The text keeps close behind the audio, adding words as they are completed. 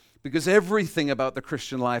Because everything about the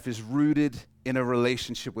Christian life is rooted in a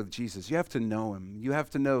relationship with Jesus. You have to know him. You have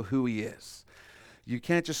to know who he is. You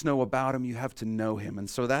can't just know about him, you have to know him. And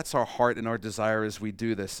so that's our heart and our desire as we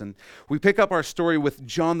do this. And we pick up our story with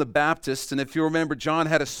John the Baptist. And if you remember, John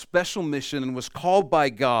had a special mission and was called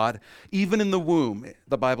by God, even in the womb,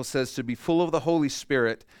 the Bible says, to be full of the Holy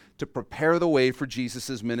Spirit to prepare the way for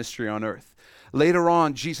Jesus' ministry on earth. Later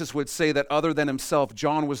on, Jesus would say that other than himself,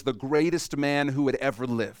 John was the greatest man who had ever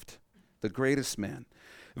lived. The greatest man.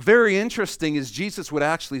 Very interesting is Jesus would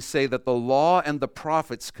actually say that the law and the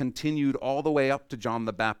prophets continued all the way up to John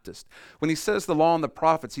the Baptist. When he says the law and the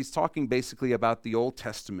prophets, he's talking basically about the Old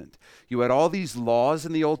Testament. You had all these laws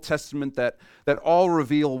in the Old Testament that all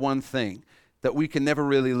reveal one thing, that we can never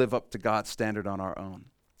really live up to God's standard on our own.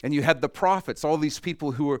 And you had the prophets, all these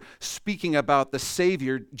people who were speaking about the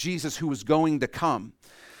Savior, Jesus, who was going to come.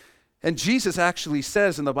 And Jesus actually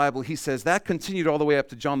says in the Bible, he says that continued all the way up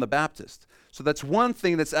to John the Baptist. So that's one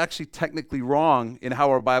thing that's actually technically wrong in how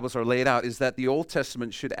our Bibles are laid out, is that the Old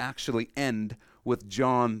Testament should actually end with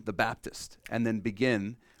John the Baptist and then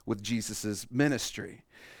begin with Jesus' ministry.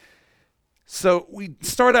 So we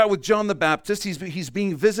start out with John the Baptist. He's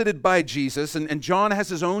being visited by Jesus, and John has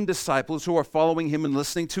his own disciples who are following him and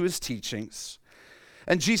listening to his teachings.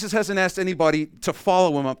 And Jesus hasn't asked anybody to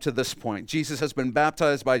follow him up to this point. Jesus has been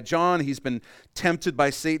baptized by John. He's been tempted by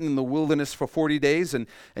Satan in the wilderness for 40 days. And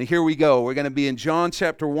here we go. We're going to be in John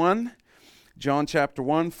chapter 1. John chapter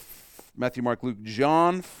 1, Matthew, Mark, Luke,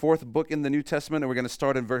 John, fourth book in the New Testament. And we're going to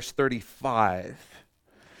start in verse 35.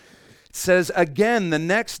 It says, again, the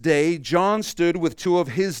next day, John stood with two of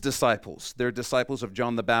his disciples. They're disciples of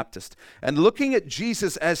John the Baptist. And looking at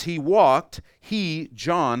Jesus as he walked, he,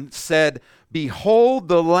 John, said, behold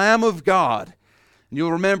the Lamb of God. And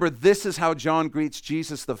you'll remember this is how John greets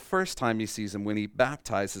Jesus the first time he sees him, when he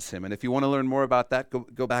baptizes him. And if you want to learn more about that,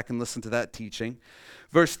 go back and listen to that teaching.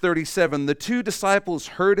 Verse 37, the two disciples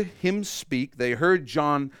heard him speak. They heard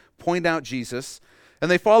John point out Jesus,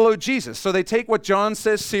 and they followed Jesus. So they take what John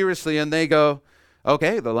says seriously, and they go,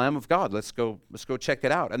 okay, the Lamb of God, let's go check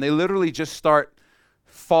it out. And they literally just start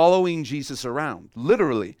following Jesus around,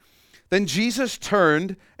 literally. Then Jesus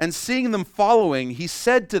turned, and seeing them following, he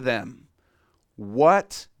said to them,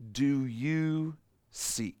 what do you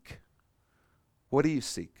seek? What do you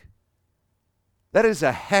seek? That is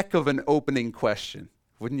a heck of an opening question,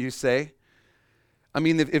 wouldn't you say? I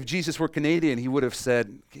mean, if Jesus were Canadian, he would have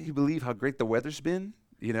said, can you believe how great the weather's been?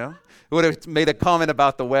 You know? He would have made a comment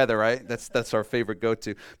about the weather, right? That's our favorite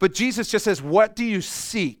go-to. But Jesus just says, what do you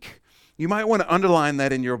seek? You might want to underline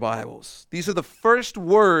that in your Bibles. These are the first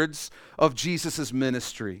words of Jesus'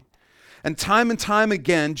 ministry. And time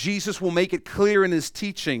again, Jesus will make it clear in his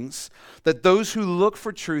teachings that those who look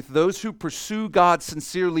for truth, those who pursue God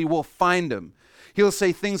sincerely, will find him. He'll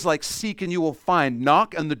say things like, seek and you will find,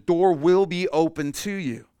 knock and the door will be open to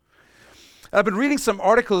you. I've been reading some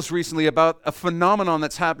articles recently about a phenomenon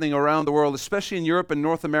that's happening around the world, especially in Europe and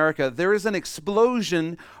North America. There is an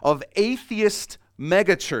explosion of atheist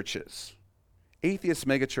megachurches. Atheist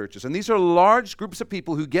megachurches. And these are large groups of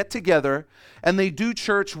people who get together and they do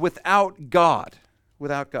church without God.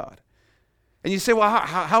 Without God. And you say, well,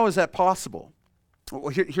 how is that possible? Well,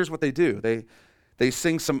 here's what they do. They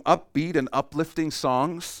sing some upbeat and uplifting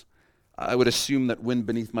songs. I would assume that Wind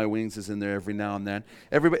Beneath My Wings is in there every now and then.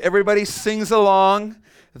 Everybody sings along.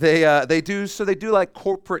 They do like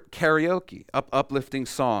corporate karaoke, uplifting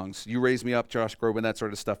songs. You Raise Me Up, Josh Groban, that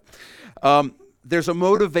sort of stuff. There's a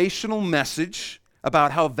motivational message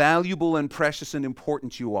about how valuable and precious and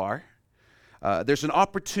important you are. There's an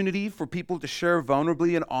opportunity for people to share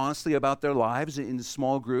vulnerably and honestly about their lives in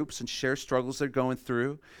small groups and share struggles they're going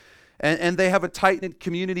through. And they have a tight-knit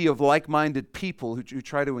community of like-minded people who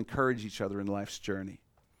try to encourage each other in life's journey.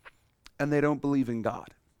 And they don't believe in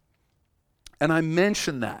God. And I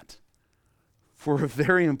mention that for a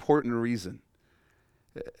very important reason.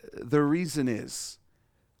 The reason is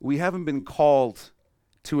we haven't been called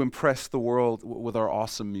to impress the world with our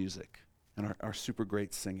awesome music and our super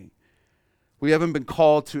great singing. We haven't been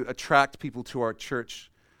called to attract people to our church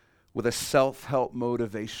with a self-help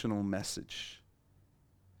motivational message.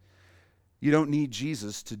 You don't need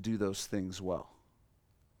Jesus to do those things well.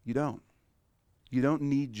 You don't. You don't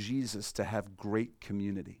need Jesus to have great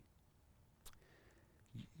community.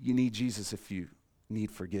 You need Jesus if you need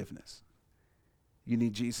forgiveness. You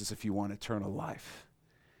need Jesus if you want eternal life.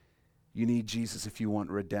 You need Jesus if you want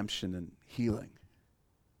redemption and healing.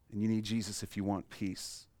 And you need Jesus if you want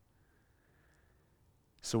peace.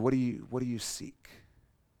 So what do you seek?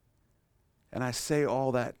 And I say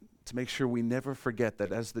all that to make sure we never forget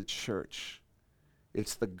that as the church,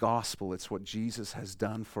 It's the gospel. It's what Jesus has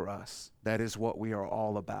done for us. That is what we are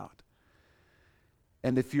all about.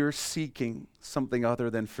 And if you're seeking something other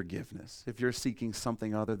than forgiveness, if you're seeking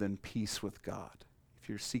something other than peace with God, if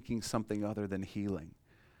you're seeking something other than healing,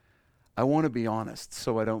 I want to be honest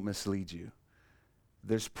so I don't mislead you.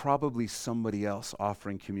 There's probably somebody else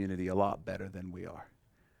offering community a lot better than we are.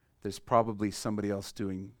 There's probably somebody else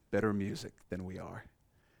doing better music than we are.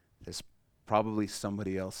 There's probably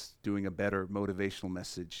somebody else doing a better motivational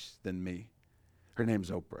message than me. Her name's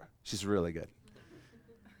Oprah. She's really good.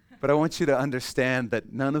 But I want you to understand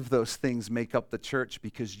that none of those things make up the church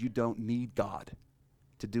because you don't need God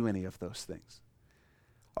to do any of those things.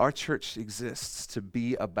 Our church exists to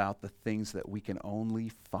be about the things that we can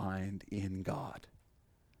only find in God.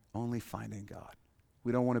 Only find in God.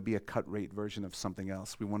 We don't want to be a cut-rate version of something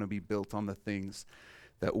else. We want to be built on the things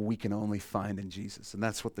that we can only find in Jesus. And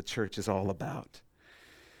that's what the church is all about.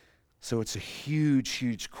 So it's a huge,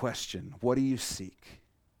 huge question. What do you seek?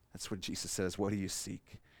 That's what Jesus says. What do you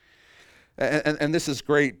seek? And this is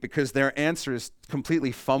great because their answer is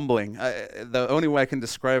completely fumbling. The only way I can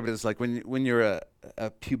describe it is like when you're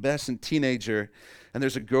a pubescent teenager and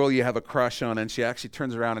there's a girl you have a crush on and she actually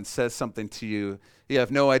turns around and says something to you. You have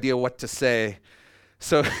no idea what to say.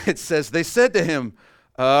 So it says, they said to him,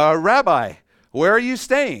 Rabbi, where are you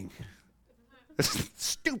staying?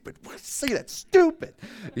 Stupid. Why say that? Stupid.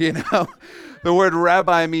 You know, the word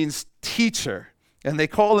rabbi means teacher. And they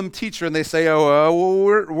call him teacher, and they say,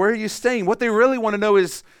 where are you staying? What they really want to know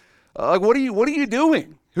is, what are you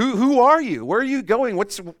doing? Who are you? Where are you going?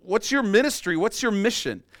 What's your ministry? What's your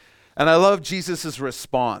mission? And I love Jesus'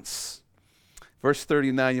 response. Verse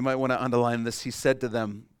 39, you might want to underline this. He said to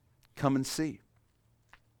them, come and see.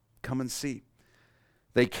 Come and see.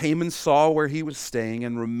 They came and saw where he was staying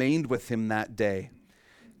and remained with him that day.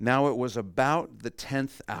 Now it was about the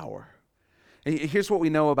 10th hour. And here's what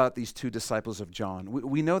we know about these two disciples of John.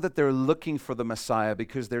 We know that they're looking for the Messiah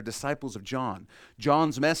because they're disciples of John.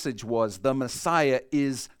 John's message was, the Messiah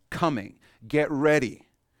is coming. Get ready.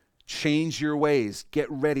 Change your ways. Get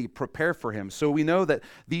ready. Prepare for him. So we know that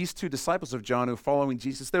these two disciples of John who are following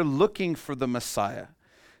Jesus, they're looking for the Messiah.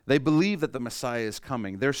 They believe that the Messiah is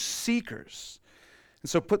coming. They're seekers.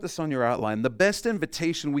 And so put this on your outline. The best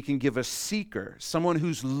invitation we can give a seeker, someone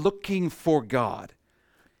who's looking for God,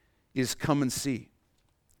 is come and see.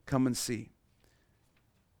 Come and see.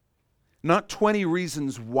 Not 20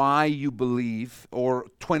 reasons why you believe or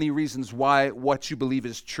 20 reasons why what you believe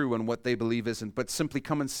is true and what they believe isn't, but simply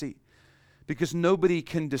come and see. Because nobody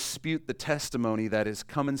can dispute the testimony that is,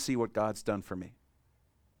 come and see what God's done for me.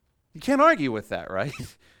 You can't argue with that, right?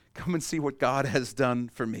 Come and see what God has done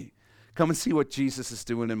for me. Come and see what Jesus is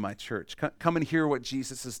doing in my church. Come and hear what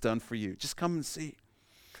Jesus has done for you. Just come and see.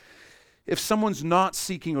 If someone's not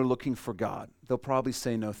seeking or looking for God, they'll probably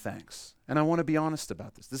say no thanks. And I want to be honest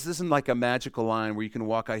about this. This isn't like a magical line where you can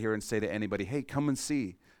walk out here and say to anybody, hey, come and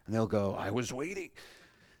see. And they'll go, I was waiting.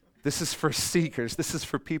 This is for seekers. This is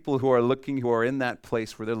for people who are looking, who are in that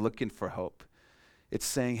place where they're looking for hope. It's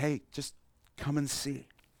saying, hey, just come and see.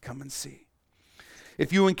 Come and see.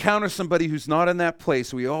 If you encounter somebody who's not in that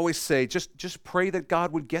place, we always say, just pray that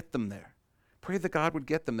God would get them there. Pray that God would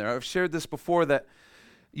get them there. I've shared this before that,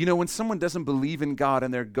 you know, when someone doesn't believe in God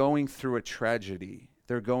and they're going through a tragedy,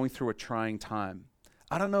 they're going through a trying time,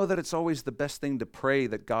 I don't know that it's always the best thing to pray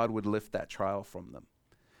that God would lift that trial from them.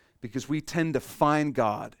 Because we tend to find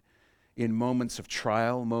God in moments of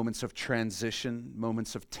trial, moments of transition,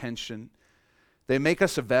 moments of tension. They make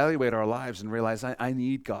us evaluate our lives and realize, I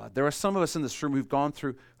need God. There are some of us in this room who've gone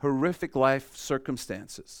through horrific life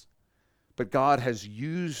circumstances, but God has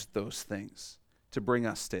used those things to bring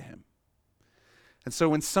us to him. And so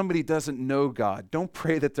when somebody doesn't know God, don't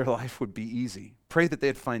pray that their life would be easy. Pray that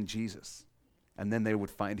they'd find Jesus, and then they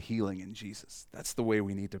would find healing in Jesus. That's the way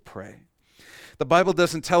we need to pray. The Bible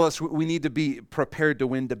doesn't tell us we need to be prepared to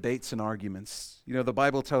win debates and arguments. You know, the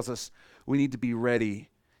Bible tells us we need to be ready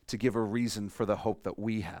to give a reason for the hope that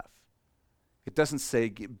we have. It doesn't say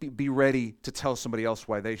be ready to tell somebody else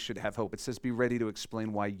why they should have hope. It says be ready to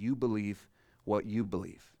explain why you believe what you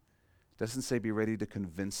believe. It doesn't say be ready to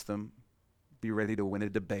convince them. Be ready to win a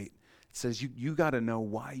debate. It says you got to know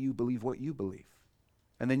why you believe what you believe.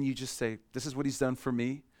 And then you just say, this is what he's done for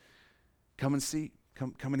me. Come and see.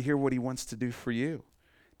 Come and hear what he wants to do for you.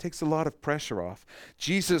 It takes a lot of pressure off.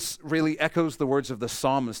 Jesus really echoes the words of the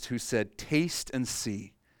psalmist who said, taste and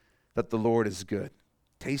see that the Lord is good.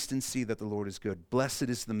 Taste and see that the Lord is good. Blessed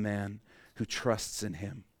is the man who trusts in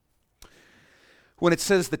him. When it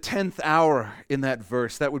says the 10th hour in that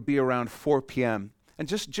verse, that would be around 4 p.m., and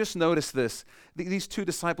just notice this. These two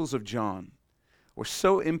disciples of John, were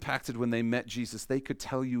so impacted when they met Jesus, they could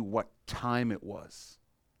tell you what time it was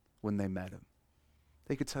when they met him.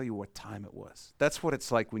 They could tell you what time it was. That's what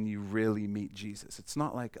it's like when you really meet Jesus. It's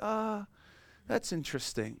not like, that's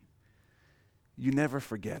interesting. You never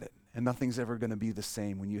forget it, and nothing's ever going to be the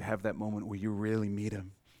same when you have that moment where you really meet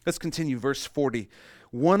him. Let's continue, verse 40.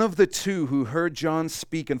 One of the two who heard John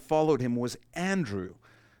speak and followed him was Andrew,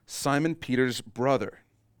 Simon Peter's brother.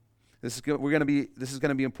 This is going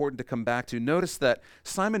to be important to come back to. Notice that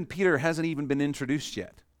Simon Peter hasn't even been introduced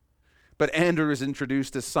yet, but Andrew is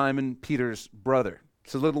introduced as Simon Peter's brother.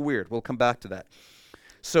 It's a little weird. We'll come back to that.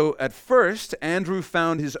 So at first, Andrew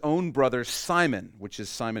found his own brother Simon, which is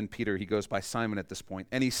Simon Peter. He goes by Simon at this point.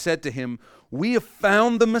 And he said to him, "We have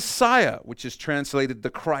found the Messiah," which is translated the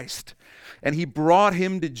Christ. And he brought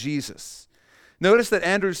him to Jesus. Notice that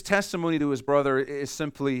Andrew's testimony to his brother is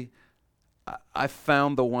simply, I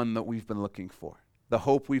found the one that we've been looking for. The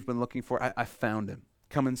hope we've been looking for, I found him.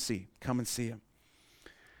 Come and see him.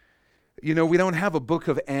 You know, we don't have a book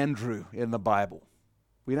of Andrew in the Bible.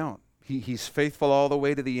 We don't. He's faithful all the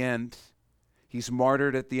way to the end. He's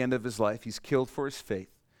martyred at the end of his life. He's killed for his faith.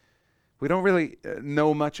 We don't really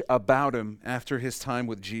know much about him after his time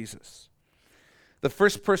with Jesus. The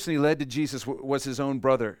first person he led to Jesus was his own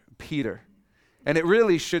brother, Peter. And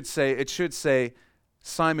it should say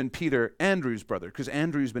Simon Peter, Andrew's brother, because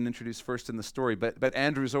Andrew's been introduced first in the story, but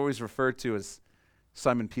Andrew's always referred to as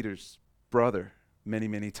Simon Peter's brother many,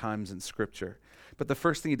 many times in Scripture. But the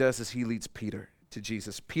first thing he does is he leads Peter to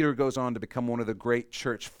Jesus. Peter goes on to become one of the great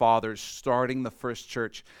church fathers, starting the first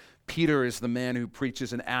church. Peter is the man who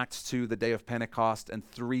preaches in Acts 2, the day of Pentecost, and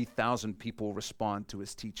 3,000 people respond to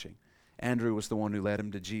his teaching. Andrew was the one who led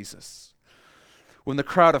him to Jesus. When the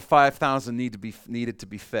crowd of 5,000 needed to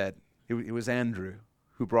be fed, it was Andrew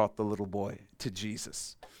who brought the little boy to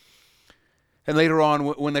Jesus. And later on,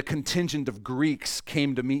 when a contingent of Greeks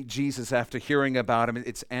came to meet Jesus after hearing about him,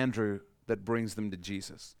 it's Andrew that brings them to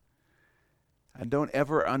Jesus. And don't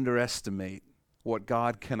ever underestimate what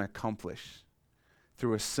God can accomplish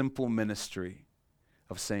through a simple ministry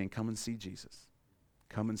of saying, "Come and see Jesus.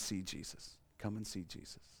 Come and see Jesus. Come and see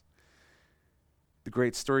Jesus." The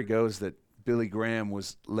great story goes that Billy Graham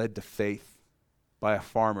was led to faith by a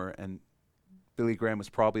farmer, and Billy Graham was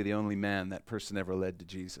probably the only man that person ever led to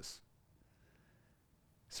Jesus.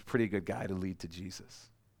 He's a pretty good guy to lead to Jesus.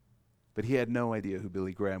 But he had no idea who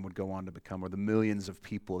Billy Graham would go on to become, or the millions of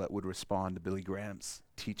people that would respond to Billy Graham's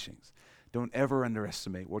teachings. Don't ever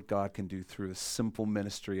underestimate what God can do through a simple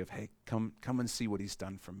ministry of, hey, come and see what he's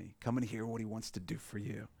done for me. Come and hear what he wants to do for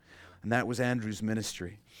you. And that was Andrew's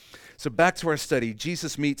ministry. So back to our study.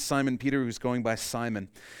 Jesus meets Simon Peter, who's going by Simon.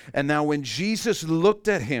 And now when Jesus looked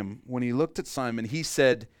at him, when he looked at Simon, he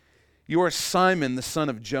said, "You are Simon, the son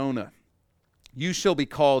of Jonah. You shall be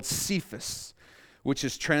called Cephas," which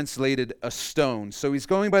is translated a stone. So he's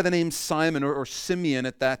going by the name Simon or Simeon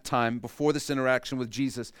at that time before this interaction with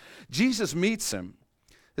Jesus. Jesus meets him.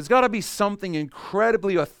 There's got to be something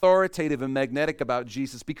incredibly authoritative and magnetic about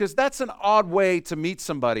Jesus, because that's an odd way to meet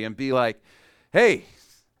somebody and be like, "Hey,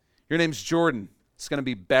 your name's Jordan. It's going to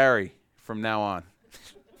be Barry from now on."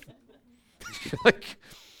 Like,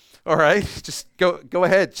 all right, just go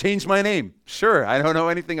ahead, change my name. Sure, I don't know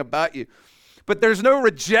anything about you. But there's no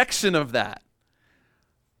rejection of that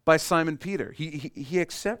by Simon Peter. He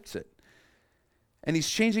accepts it. And he's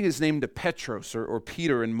changing his name to Petros or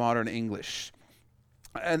Peter in modern English.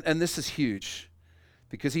 And this is huge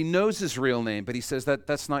because he knows his real name, but he says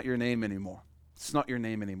that's not your name anymore. It's not your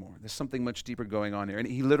name anymore. There's something much deeper going on here. And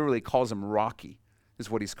he literally calls him Rocky, is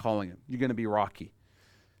what he's calling him. You're going to be Rocky.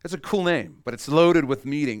 That's a cool name, but it's loaded with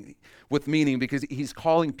meaning because he's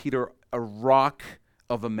calling Peter a rock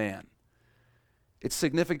of a man. It's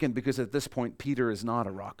significant because at this point, Peter is not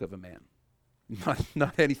a rock of a man.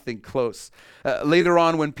 Not anything close. Later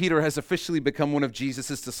on, when Peter has officially become one of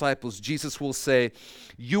Jesus' disciples, Jesus will say,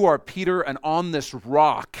 "You are Peter, and on this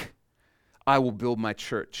rock I will build my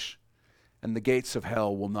church, and the gates of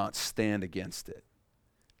hell will not stand against it."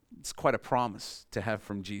 It's quite a promise to have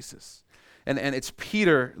from Jesus. And it's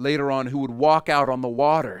Peter later on who would walk out on the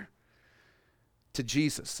water to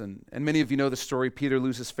Jesus. And many of you know the story. Peter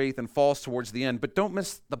loses faith and falls towards the end. But don't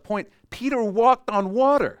miss the point. Peter walked on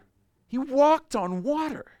water. He walked on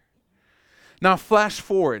water. Now flash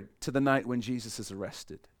forward to the night when Jesus is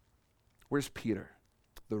arrested. Where's Peter?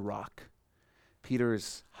 The rock. Peter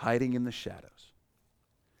is hiding in the shadows,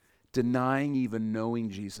 denying even knowing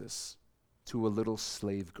Jesus to a little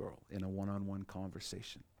slave girl in a one-on-one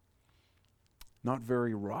conversation. Not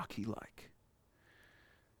very Rocky-like.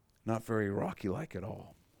 Not very Rocky-like at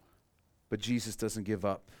all. But Jesus doesn't give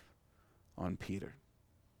up on Peter.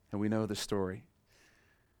 And we know the story.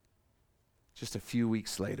 Just a few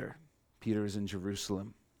weeks later, Peter is in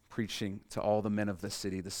Jerusalem preaching to all the men of the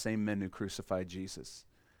city, the same men who crucified Jesus.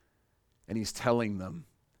 And he's telling them,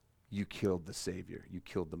 you killed the Savior. You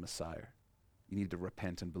killed the Messiah. You need to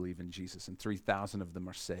repent and believe in Jesus. And 3,000 of them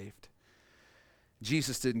are saved.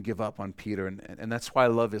 Jesus didn't give up on Peter, and that's why I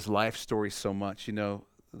love his life story so much. You know,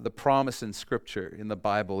 the promise in Scripture, in the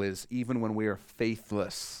Bible, is even when we are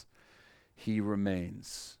faithless, he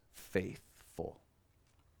remains faithful.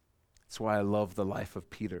 That's why I love the life of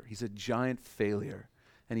Peter. He's a giant failure,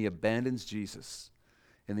 and he abandons Jesus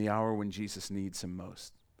in the hour when Jesus needs him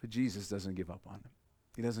most. But Jesus doesn't give up on him.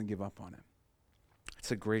 He doesn't give up on him.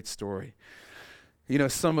 It's a great story. You know,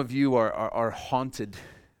 some of you are haunted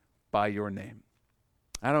by your name.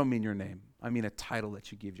 I don't mean your name. I mean a title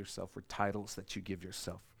that you give yourself or titles that you give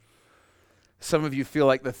yourself. Some of you feel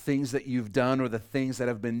like the things that you've done or the things that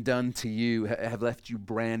have been done to you have left you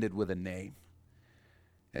branded with a name.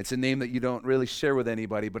 It's a name that you don't really share with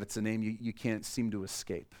anybody, but it's a name you can't seem to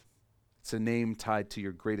escape. It's a name tied to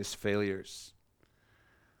your greatest failures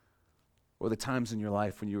or the times in your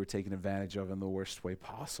life when you were taken advantage of in the worst way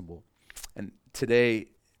possible. And today,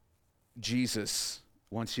 Jesus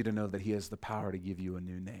wants you to know that he has the power to give you a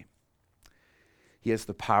new name. He has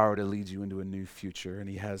the power to lead you into a new future, and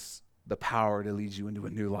he has the power to lead you into a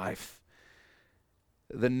new life.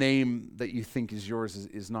 The name that you think is yours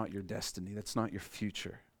is not your destiny. That's not your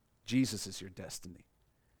future. Jesus is your destiny.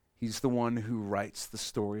 He's the one who writes the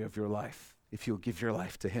story of your life, if you'll give your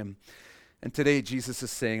life to him. And today, Jesus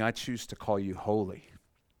is saying, I choose to call you holy.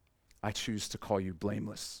 I choose to call you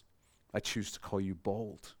blameless. I choose to call you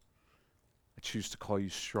bold. I choose to call you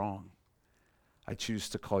strong. I choose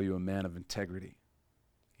to call you a man of integrity,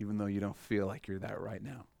 even though you don't feel like you're that right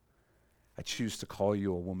now. I choose to call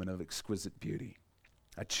you a woman of exquisite beauty.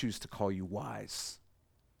 I choose to call you wise.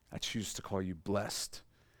 I choose to call you blessed,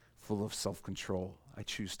 full of self-control. I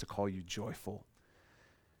choose to call you joyful.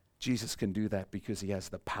 Jesus can do that because he has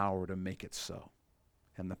the power to make it so.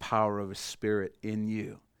 And the power of his Spirit in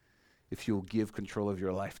you, if you'll give control of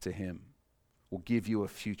your life to him, will give you a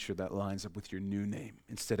future that lines up with your new name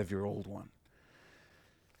instead of your old one.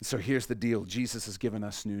 And so here's the deal. Jesus has given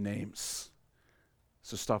us new names.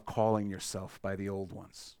 So stop calling yourself by the old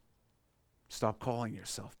ones. Stop calling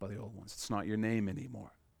yourself by the old ones. It's not your name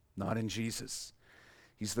anymore. Not in Jesus.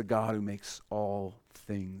 He's the God who makes all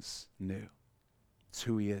things new. It's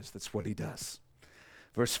who he is. That's what he does.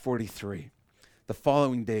 Verse 43. The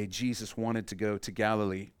following day, Jesus wanted to go to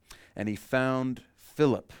Galilee, and he found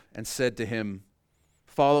Philip and said to him,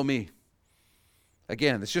 follow me.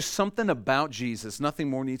 Again, there's just something about Jesus. Nothing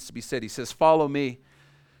more needs to be said. He says, follow me.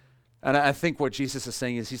 And I think what Jesus is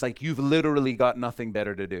saying is, he's like, you've literally got nothing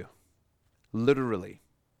better to do. Literally,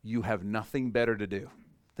 you have nothing better to do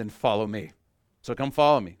than follow me. So come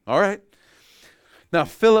follow me. All right. Now,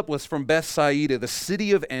 Philip was from Bethsaida, the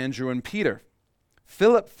city of Andrew and Peter.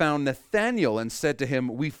 Philip found Nathanael and said to him,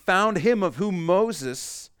 we found him of whom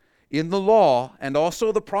Moses in the law and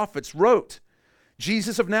also the prophets wrote,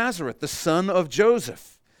 Jesus of Nazareth, the son of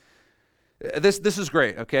Joseph. This is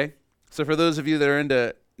great, okay? So for those of you that are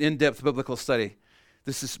into in-depth biblical study,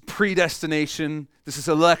 this is predestination, this is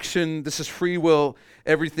election, this is free will,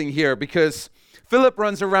 everything here, because Philip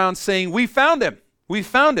runs around saying, we found him. We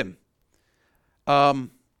found him.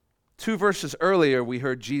 2 verses earlier, we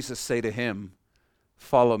heard Jesus say to him,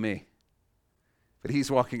 follow me. But he's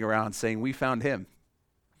walking around saying, we found him.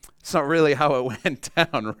 It's not really how it went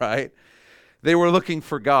down, right? They were looking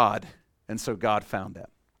for God, and so God found them.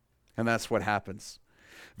 And that's what happens.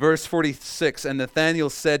 Verse 46, and Nathanael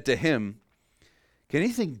said to him, can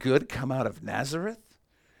anything good come out of Nazareth?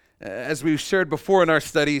 As we've shared before in our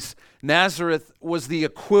studies, Nazareth was the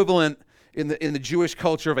equivalent in the Jewish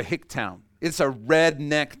culture of a hick town. It's a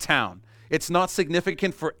redneck town. It's not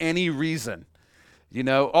significant for any reason. You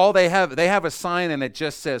know, all they have a sign and it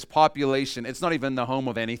just says population. It's not even the home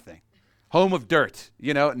of anything. Home of dirt,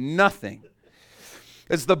 you know, nothing.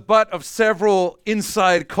 It's the butt of several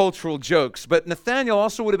inside cultural jokes. But Nathanael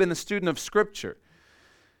also would have been a student of Scripture.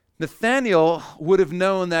 Nathanael would have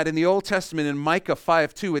known that in the Old Testament, in Micah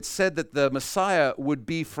 5:2, it said that the Messiah would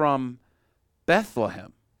be from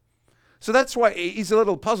Bethlehem. So that's why he's a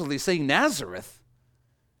little puzzled. He's saying Nazareth?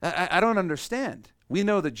 I don't understand. We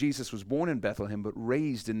know that Jesus was born in Bethlehem, but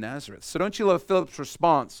raised in Nazareth. So don't you love Philip's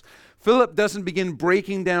response? Philip doesn't begin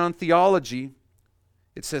breaking down theology.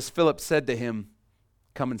 It says Philip said to him,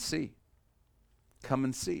 come and see. Come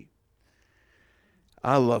and see.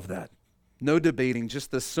 I love that. No debating, just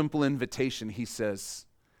the simple invitation. He says,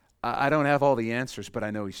 I don't have all the answers, but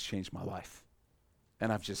I know he's changed my life.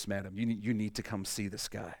 And I've just met him. You need to come see this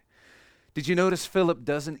guy. Did you notice Philip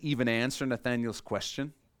doesn't even answer Nathanael's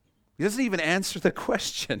question? He doesn't even answer the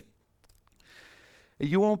question.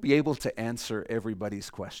 You won't be able to answer everybody's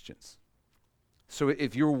questions. So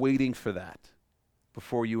if you're waiting for that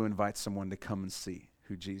before you invite someone to come and see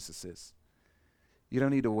who Jesus is, you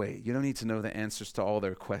don't need to wait. You don't need to know the answers to all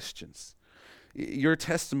their questions. Your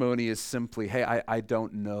testimony is simply, hey, I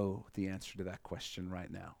don't know the answer to that question right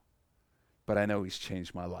now, but I know he's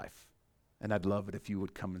changed my life. And I'd love it if you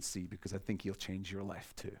would come and see, because I think he'll change your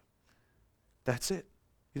life too. That's it.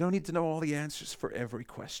 You don't need to know all the answers for every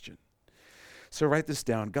question. So write this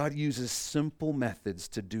down. God uses simple methods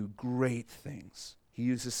to do great things. He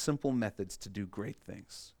uses simple methods to do great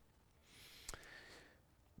things.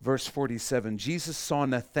 Verse 47, Jesus saw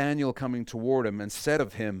Nathanael coming toward him and said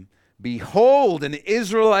of him, "Behold, an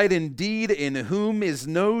Israelite indeed, in whom is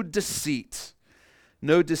no deceit."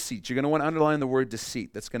 No deceit. You're going to want to underline the word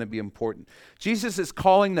deceit. That's going to be important. Jesus is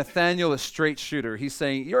calling Nathanael a straight shooter. He's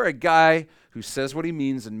saying, you're a guy who says what he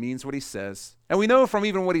means and means what he says. And we know from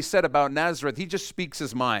even what he said about Nazareth, he just speaks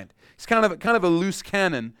his mind. He's kind of a loose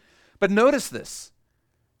cannon. But notice this.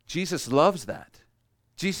 Jesus loves that.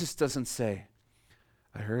 Jesus doesn't say,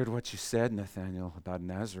 I heard what you said, Nathanael, about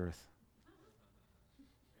Nazareth.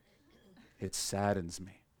 It saddens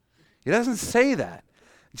me. He doesn't say that.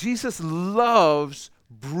 Jesus loves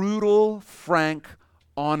brutal, frank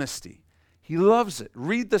honesty. He loves it.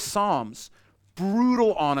 Read the Psalms.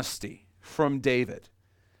 Brutal honesty from David.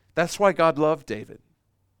 That's why God loved David.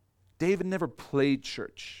 David never played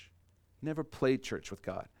church. Never played church with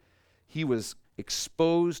God. He was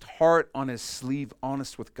exposed, heart on his sleeve,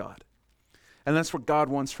 honest with God. And that's what God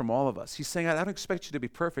wants from all of us. He's saying, I don't expect you to be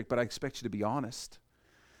perfect, but I expect you to be honest.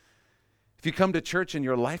 If you come to church and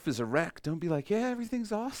your life is a wreck, don't be like, yeah,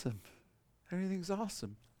 everything's awesome. Everything's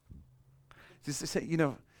awesome. Just say,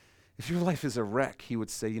 if your life is a wreck, he would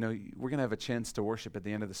say, we're going to have a chance to worship at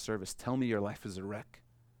the end of the service. Tell me your life is a wreck.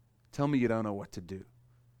 Tell me you don't know what to do.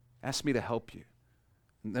 Ask me to help you.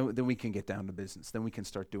 And then we can get down to business. Then we can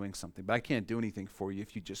start doing something. But I can't do anything for you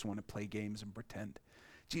if you just want to play games and pretend.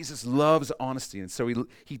 Jesus loves honesty, and so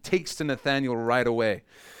he takes to Nathanael right away.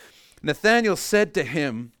 Nathanael said to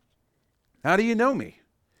him, how do you know me?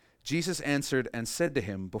 Jesus answered and said to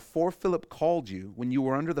him, before Philip called you, when you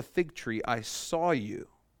were under the fig tree, I saw you.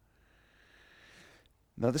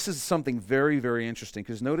 Now this is something very, very interesting,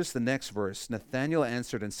 because notice the next verse. Nathanael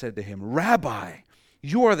answered and said to him, Rabbi,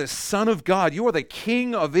 you are the Son of God. You are the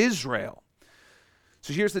King of Israel.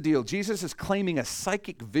 So here's the deal. Jesus is claiming a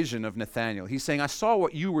psychic vision of Nathanael. He's saying, I saw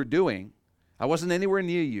what you were doing. I wasn't anywhere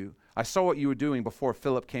near you. I saw what you were doing before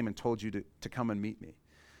Philip came and told you to come and meet me.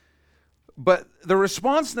 But the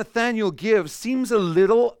response Nathanael gives seems a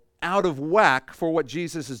little out of whack for what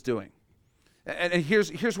Jesus is doing. And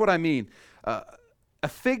here's what I mean. A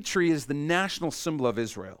fig tree is the national symbol of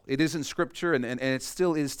Israel. It is in Scripture, and it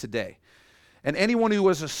still is today. And anyone who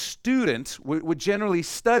was a student would generally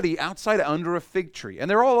study outside under a fig tree. And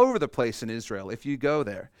they're all over the place in Israel if you go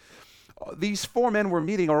there. These four men we're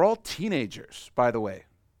meeting are all teenagers, by the way.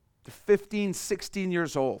 They're 15, 16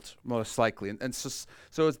 years old, most likely. And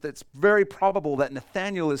so it's very probable that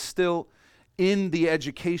Nathanael is still in the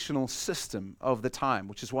educational system of the time,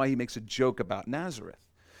 which is why he makes a joke about Nazareth.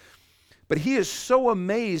 But he is so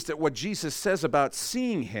amazed at what Jesus says about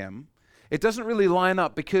seeing him, it doesn't really line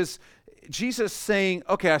up, because Jesus saying,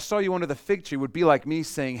 okay, I saw you under the fig tree would be like me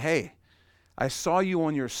saying, hey, I saw you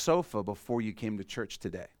on your sofa before you came to church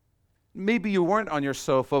today. Maybe you weren't on your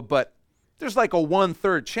sofa, but there's like a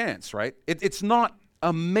 1/3 chance, right? It's not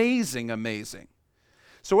amazing.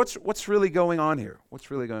 So what's really going on here?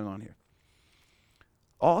 What's really going on here?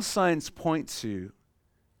 All signs point to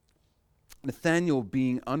Nathanael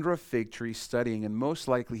being under a fig tree studying, and most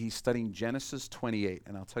likely he's studying Genesis 28,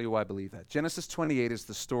 and I'll tell you why I believe that. Genesis 28 is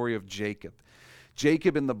the story of Jacob.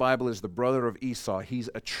 Jacob in the Bible is the brother of Esau. He's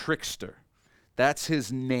a trickster. That's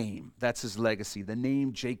his name. That's his legacy. The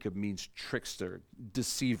name Jacob means trickster,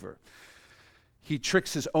 deceiver. He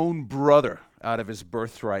tricks his own brother out of his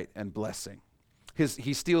birthright and blessing.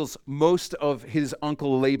 He steals most of his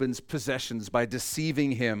uncle Laban's possessions by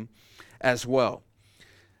deceiving him as well.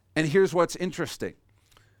 And here's what's interesting.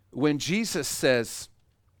 When Jesus says,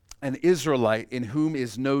 an Israelite in whom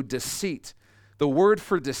is no deceit, the word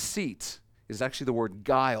for deceit is actually the word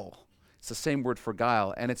guile. It's the same word for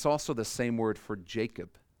guile, and it's also the same word for Jacob.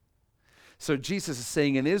 So Jesus is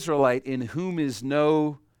saying, an Israelite in whom is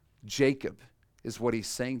no Jacob, is what he's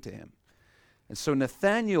saying to him. And so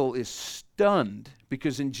Nathanael is stunned,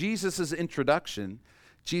 because in Jesus' introduction,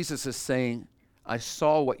 Jesus is saying, I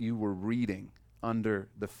saw what you were reading under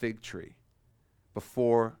the fig tree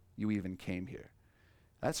before you even came here.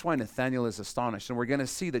 That's why Nathanael is astonished. And we're going to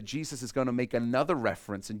see that Jesus is going to make another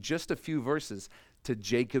reference in just a few verses to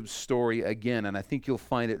Jacob's story again. And I think you'll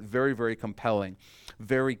find it very, very compelling,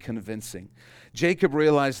 very convincing. Jacob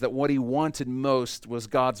realized that what he wanted most was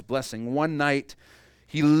God's blessing. One night,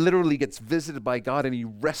 he literally gets visited by God and he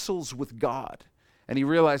wrestles with God. And he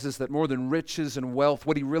realizes that more than riches and wealth,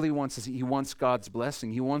 what he really wants is he wants God's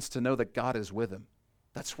blessing. He wants to know that God is with him.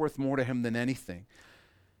 That's worth more to him than anything.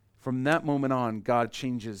 From that moment on, God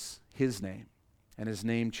changes his name, and his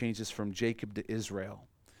name changes from Jacob to Israel.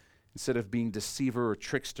 Instead of being deceiver or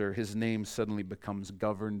trickster, his name suddenly becomes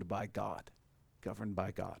governed by God. Governed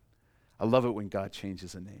by God. I love it when God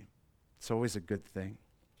changes a name. It's always a good thing.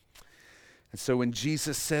 And so when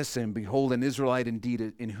Jesus says to him, behold, an Israelite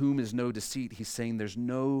indeed, in whom is no deceit, he's saying there's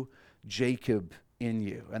no Jacob in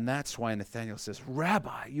you. And that's why Nathanael says,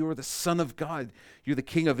 Rabbi, you are the Son of God. You're the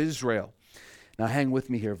King of Israel. Now hang with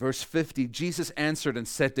me here. Verse 50, Jesus answered and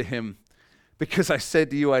said to him, because I said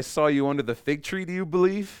to you, I saw you under the fig tree, do you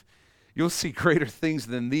believe? You'll see greater things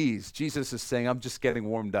than these. Jesus is saying, I'm just getting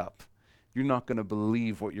warmed up. You're not going to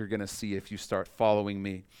believe what you're going to see if you start following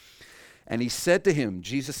me. And he said to him,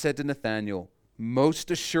 Jesus said to Nathanael, most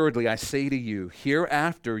assuredly I say to you,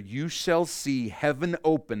 hereafter you shall see heaven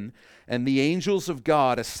open and the angels of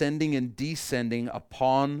God ascending and descending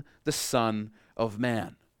upon the Son of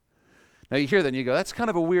Man. Now you hear that and you go, that's kind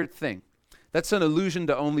of a weird thing. That's an allusion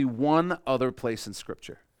to only one other place in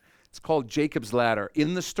Scripture. It's called Jacob's ladder.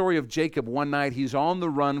 In the story of Jacob, one night he's on the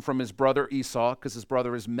run from his brother Esau because his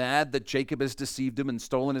brother is mad that Jacob has deceived him and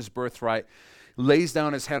stolen his birthright, lays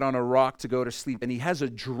down his head on a rock to go to sleep, and he has a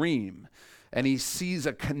dream. And he sees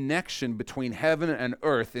a connection between heaven and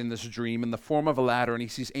earth in this dream in the form of a ladder, and he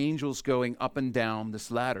sees angels going up and down this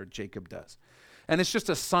ladder, Jacob does. And it's just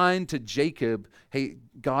a sign to Jacob, hey,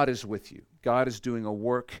 God is with you. God is doing a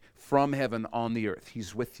work from heaven on the earth.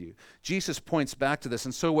 He's with you. Jesus points back to this.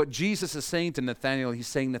 And so what Jesus is saying to Nathanael, he's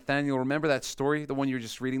saying, Nathanael, remember that story, the one you were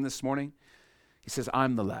just reading this morning? He says,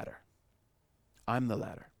 I'm the ladder. I'm the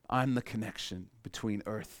ladder. I'm the connection between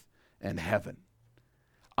earth and heaven.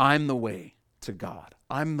 I'm the way to God.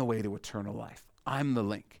 I'm the way to eternal life. I'm the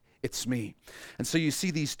link. It's me. And so you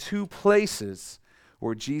see these two places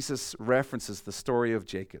where Jesus references the story of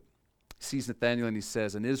Jacob. He sees Nathanael and he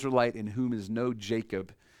says, an Israelite in whom is no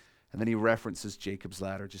Jacob. And then he references Jacob's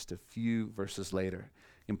ladder just a few verses later,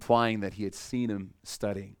 implying that he had seen him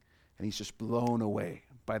studying. And he's just blown away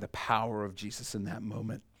by the power of Jesus in that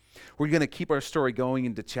moment. We're going to keep our story going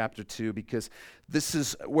into chapter 2 because this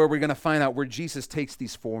is where we're going to find out where Jesus takes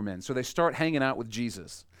these four men. So they start hanging out with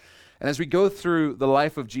Jesus. And as we go through the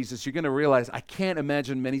life of Jesus, you're going to realize I can't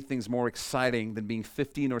imagine many things more exciting than being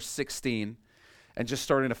 15 or 16 and just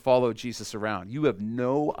starting to follow Jesus around. You have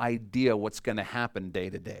no idea what's going to happen day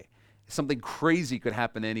to day. Something crazy could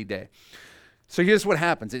happen any day. So here's what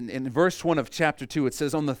happens. In verse 1 of chapter 2, it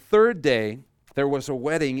says, on the third day, there was a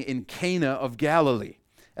wedding in Cana of Galilee,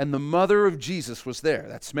 and the mother of Jesus was there.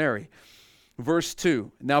 That's Mary. Verse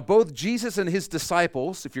 2, now both Jesus and his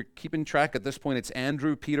disciples, if you're keeping track at this point, it's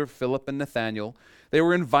Andrew, Peter, Philip, and Nathanael, they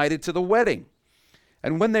were invited to the wedding.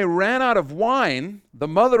 And when they ran out of wine, the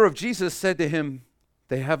mother of Jesus said to him,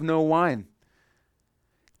 they have no wine.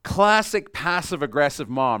 Classic passive-aggressive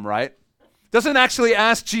mom, right? Doesn't actually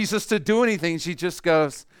ask Jesus to do anything. She just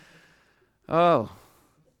goes, oh,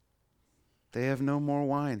 they have no more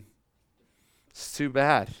wine. It's too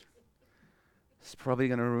bad. It's probably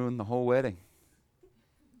going to ruin the whole wedding.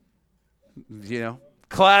 You know,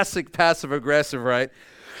 classic passive-aggressive, right?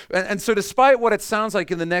 And so despite what it sounds like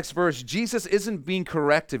in the next verse, Jesus isn't being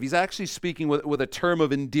corrective. He's actually speaking with a term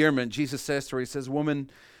of endearment. Jesus says to her, he says, woman,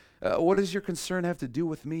 what does your concern have to do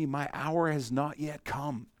with me? My hour has not yet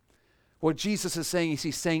come. What Jesus is saying is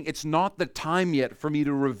he's saying, it's not the time yet for me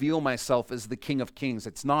to reveal myself as the King of Kings.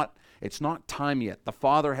 It's not time yet. The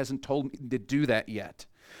Father hasn't told me to do that yet.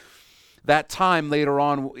 That time later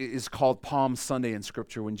on is called Palm Sunday in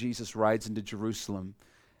Scripture, when Jesus rides into Jerusalem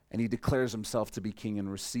and he declares himself to be king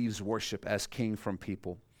and receives worship as king from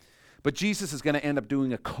people. But Jesus is going to end up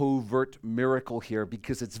doing a covert miracle here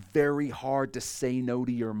because it's very hard to say no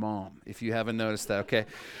to your mom, if you haven't noticed that, okay?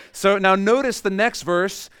 So now notice the next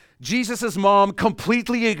verse. Jesus' mom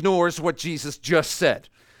completely ignores what Jesus just said.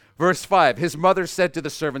 Verse 5, his mother said to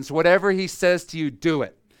the servants, whatever he says to you, do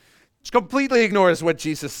it. She completely ignores what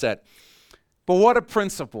Jesus said. But what a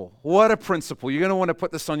principle. What a principle. You're going to want to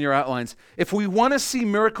put this on your outlines. If we want to see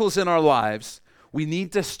miracles in our lives, we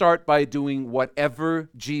need to start by doing whatever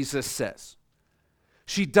Jesus says.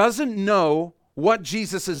 She doesn't know what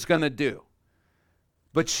Jesus is going to do,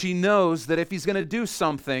 but she knows that if he's going to do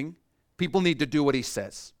something, people need to do what he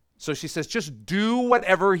says. So she says, just do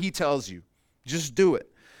whatever he tells you. Just do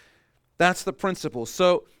it. That's the principle.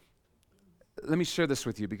 So let me share this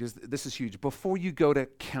with you because this is huge. Before you go to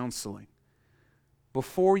counseling,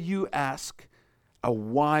 before you ask a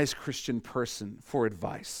wise Christian person for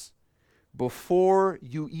advice, before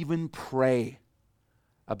you even pray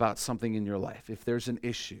about something in your life, if there's an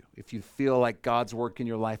issue, if you feel like God's work in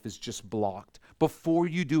your life is just blocked, before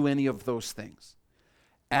you do any of those things,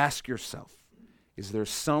 ask yourself, is there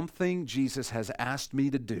something Jesus has asked me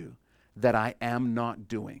to do that I am not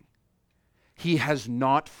doing? He has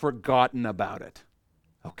not forgotten about it,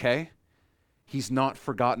 okay? He's not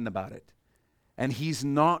forgotten about it. And he's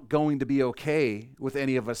not going to be okay with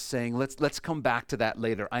any of us saying, let's come back to that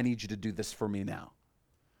later. I need you to do this for me now.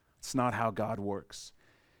 It's not how God works.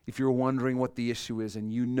 If you're wondering what the issue is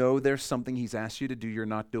and you know there's something he's asked you to do you're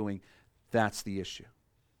not doing, that's the issue.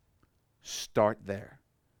 Start there.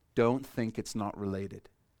 Don't think it's not related.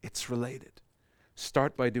 It's related.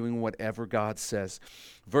 Start by doing whatever God says.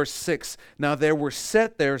 Verse 6, now there were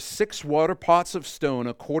set there 6 water pots of stone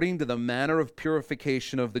according to the manner of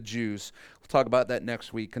purification of the Jews. We'll talk about that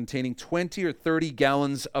next week, containing 20 or 30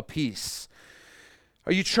 gallons apiece.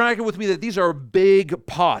 Are you tracking with me that these are big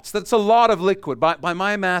pots? That's a lot of liquid. By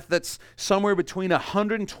my math, that's somewhere between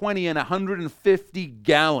 120 and 150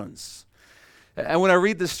 gallons. And when I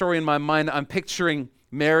read this story in my mind, I'm picturing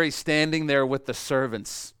Mary standing there with the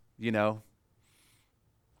servants, you know,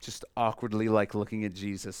 just awkwardly like looking at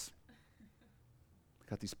Jesus. I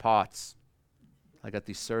got these pots. I got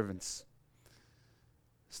these servants.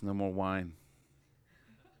 There's no more wine.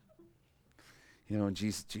 You know, and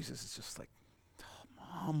Jesus is just like,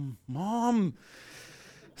 oh, Mom.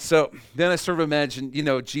 So then I sort of imagine, you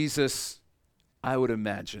know, Jesus, I would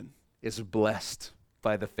imagine, is blessed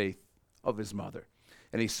by the faith of his mother.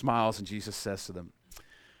 And he smiles and Jesus says to them,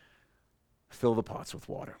 fill the pots with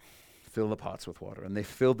water. Fill the pots with water. And they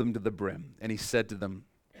filled them to the brim. And he said to them,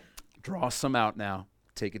 draw some out now.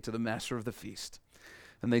 Take it to the master of the feast.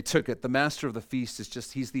 And they took it. The master of the feast is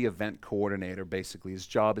just, he's the event coordinator, basically. His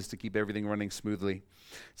job is to keep everything running smoothly. It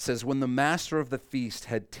says, when the master of the feast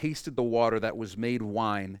had tasted the water that was made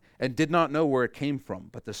wine and did not know where it came from,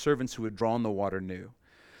 but the servants who had drawn the water knew,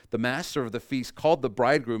 the master of the feast called the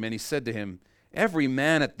bridegroom and he said to him, every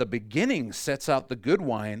man at the beginning sets out the good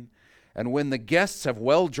wine, and when the guests have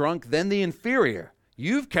well drunk, then the inferior.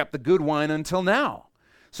 You've kept the good wine until now.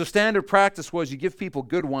 So standard practice was you give people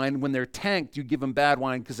good wine. When they're tanked, you give them bad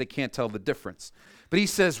wine because they can't tell the difference. But he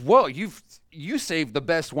says, whoa, you saved the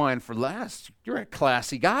best wine for last. You're a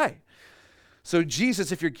classy guy. So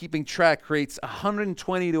Jesus, if you're keeping track, creates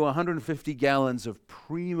 120 to 150 gallons of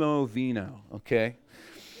primo vino, okay?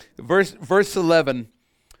 Verse 11,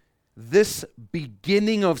 this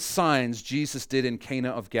beginning of signs Jesus did in Cana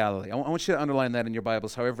of Galilee. I want you to underline that in your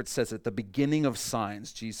Bibles, however it says it. The beginning of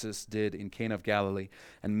signs Jesus did in Cana of Galilee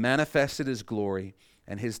and manifested his glory,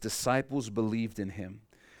 and his disciples believed in him.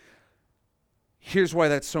 Here's why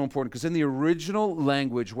that's so important, because in the original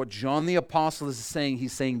language, what John the Apostle is saying,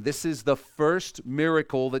 he's saying this is the first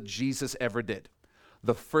miracle that Jesus ever did.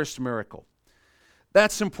 The first miracle.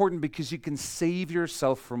 That's important because you can save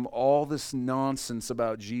yourself from all this nonsense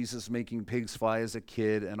about Jesus making pigs fly as a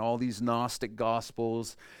kid and all these Gnostic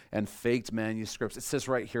gospels and faked manuscripts. It says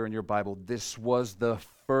right here in your Bible, this was the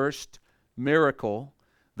first miracle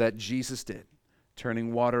that Jesus did,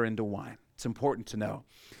 turning water into wine. It's important to know.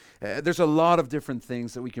 There's a lot of different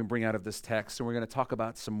things that we can bring out of this text, and we're going to talk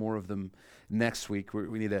about some more of them next week.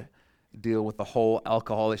 We need to deal with the whole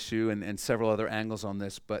alcohol issue and several other angles on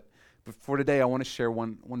this, but for today, I want to share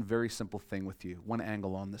one very simple thing with you, one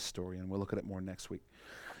angle on this story, and we'll look at it more next week.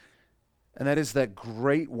 And that is that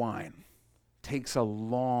great wine takes a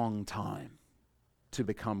long time to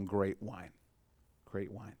become great wine.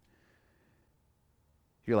 Great wine.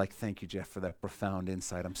 You're like, thank you, Jeff, for that profound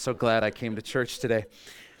insight. I'm so glad I came to church today.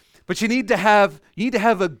 But you need to have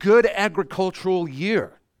a good agricultural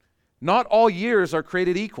year. Not all years are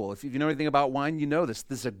created equal. If you know anything about wine, you know this.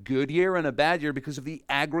 This is a good year and a bad year because of the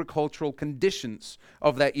agricultural conditions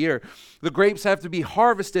of that year. The grapes have to be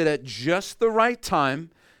harvested at just the right time,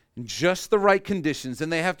 in just the right conditions,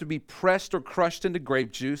 and they have to be pressed or crushed into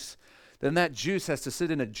grape juice. Then that juice has to sit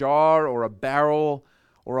in a jar or a barrel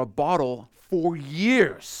or a bottle for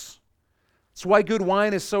years. It's why good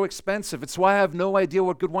wine is so expensive. It's why I have no idea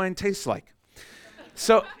what good wine tastes like.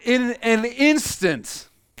 So in an instant,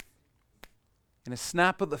 in a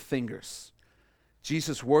snap of the fingers,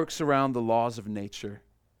 Jesus works around the laws of nature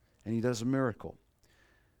and he does a miracle.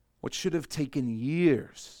 What should have taken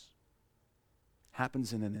years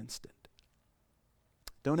happens in an instant.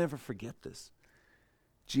 Don't ever forget this.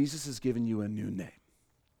 Jesus has given you a new name.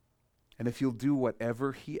 And if you'll do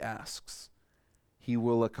whatever he asks, he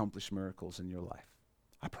will accomplish miracles in your life.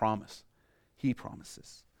 I promise. He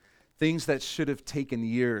promises. Things that should have taken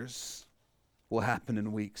years will happen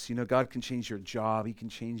in weeks. You know, God can change your job. He can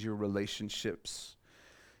change your relationships,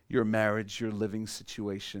 your marriage, your living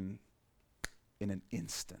situation in an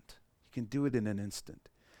instant. He can do it in an instant.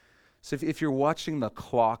 So if you're watching the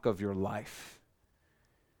clock of your life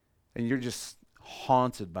and you're just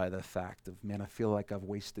haunted by the fact of, man, I feel like I've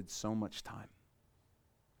wasted so much time.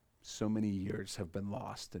 So many years have been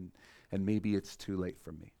lost, and maybe it's too late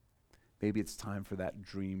for me. Maybe it's time for that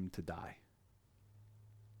dream to die.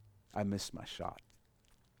 I missed my shot.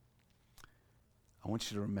 I want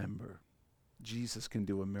you to remember, Jesus can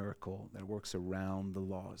do a miracle that works around the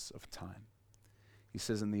laws of time. He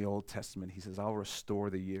says in the Old Testament, he says, I'll restore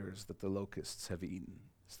the years that the locusts have eaten.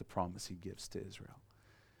 It's the promise he gives to Israel.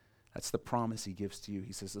 That's the promise he gives to you.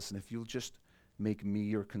 He says, listen, if you'll just make me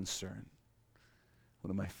your concern. One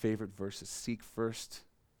of my favorite verses, seek first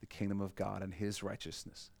the kingdom of God and his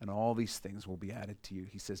righteousness, and all these things will be added to you.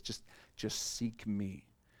 He says, just seek me.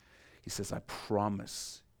 He says, I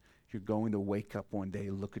promise you're going to wake up one day,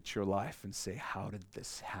 look at your life and say, how did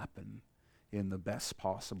this happen in the best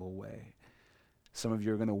possible way? Some of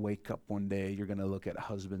you are going to wake up one day, you're going to look at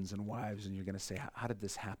husbands and wives, and you're going to say, how did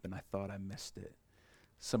this happen? I thought I missed it.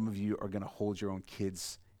 Some of you are going to hold your own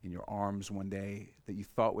kids in your arms one day that you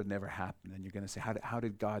thought would never happen, and you're going to say, how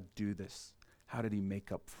did God do this? How did he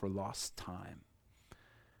make up for lost time?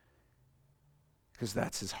 Because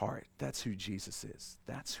that's his heart. That's who Jesus is.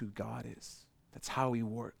 That's who God is. That's how he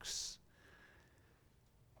works.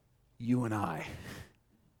 You and I,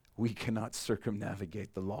 we cannot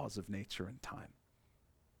circumnavigate the laws of nature and time.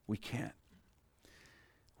 We can't.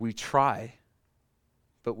 We try,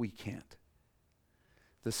 but we can't.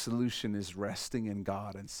 The solution is resting in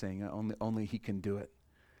God and saying only he can do it.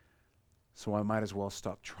 So I might as well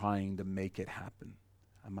stop trying to make it happen.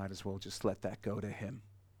 I might as well just let that go to him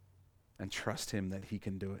and trust him that he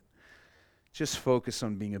can do it. Just focus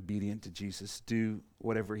on being obedient to Jesus. Do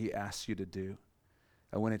whatever he asks you to do.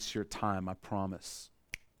 And when it's your time, I promise,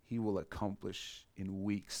 he will accomplish in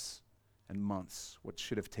weeks and months what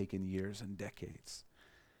should have taken years and decades.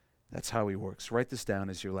 That's how he works. Write this down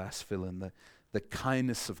as your last fill-in. The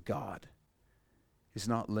kindness of God is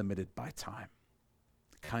not limited by time.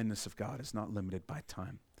 The kindness of God is not limited by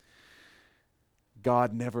time.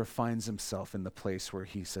 God never finds himself in the place where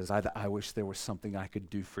he says, I wish there was something I could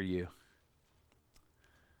do for you.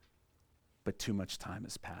 But too much time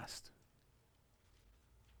has passed.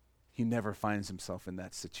 He never finds himself in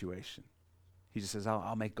that situation. He just says,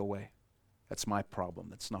 I'll make a way. That's my problem.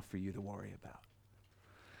 That's not for you to worry about.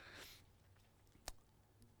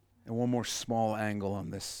 And one more small angle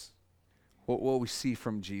on this. What we see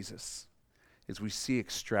from Jesus is we see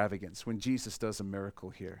extravagance. When Jesus does a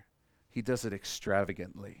miracle here, he does it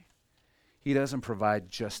extravagantly. He doesn't provide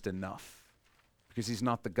just enough, because he's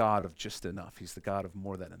not the God of just enough. He's the God of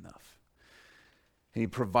more than enough. And he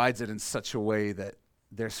provides it in such a way that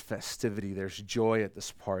there's festivity, there's joy at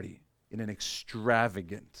this party in an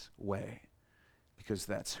extravagant way, because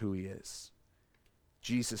that's who he is.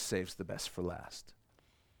 Jesus saves the best for last.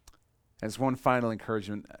 As one final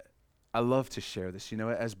encouragement, I love to share this. You know,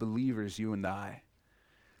 as believers, you and I,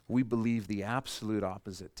 we believe the absolute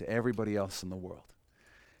opposite to everybody else in the world.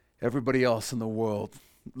 Everybody else in the world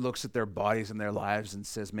looks at their bodies and their lives and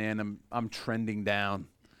says, man, I'm trending down.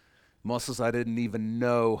 Muscles I didn't even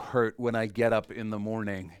know hurt when I get up in the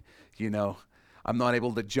morning. You know, I'm not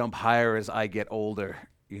able to jump higher as I get older.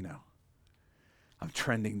 You know, I'm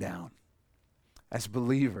trending down. As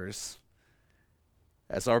believers,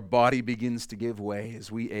 as our body begins to give way,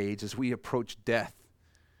 as we age, as we approach death,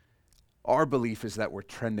 our belief is that we're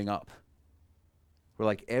trending up. We're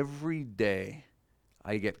like, every day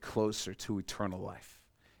I get closer to eternal life.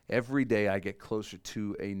 Every day I get closer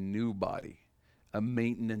to a new body, a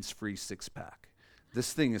maintenance-free six-pack.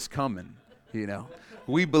 This thing is coming, you know.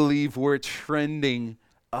 We believe we're trending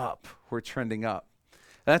up. We're trending up.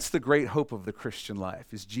 That's the great hope of the Christian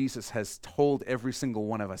life, is Jesus has told every single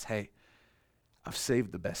one of us, hey, I've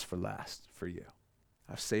saved the best for last for you.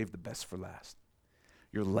 I've saved the best for last.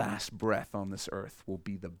 Your last breath on this earth will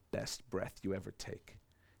be the best breath you ever take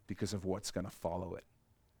because of what's going to follow it.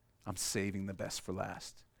 I'm saving the best for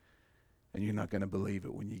last. And you're not going to believe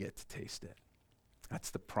it when you get to taste it. That's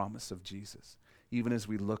the promise of Jesus. Even as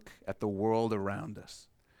we look at the world around us,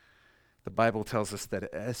 the Bible tells us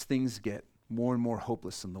that as things get more and more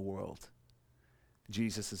hopeless in the world,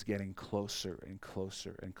 Jesus is getting closer and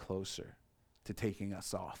closer and closer to taking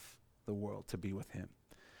us off the world to be with him.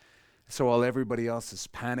 So while everybody else is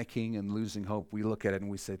panicking and losing hope, we look at it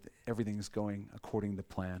and we say, everything's going according to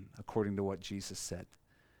plan, according to what Jesus said.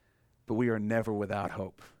 But we are never without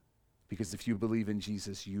hope, because if you believe in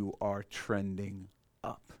Jesus, you are trending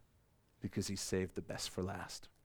up, because he saved the best for last.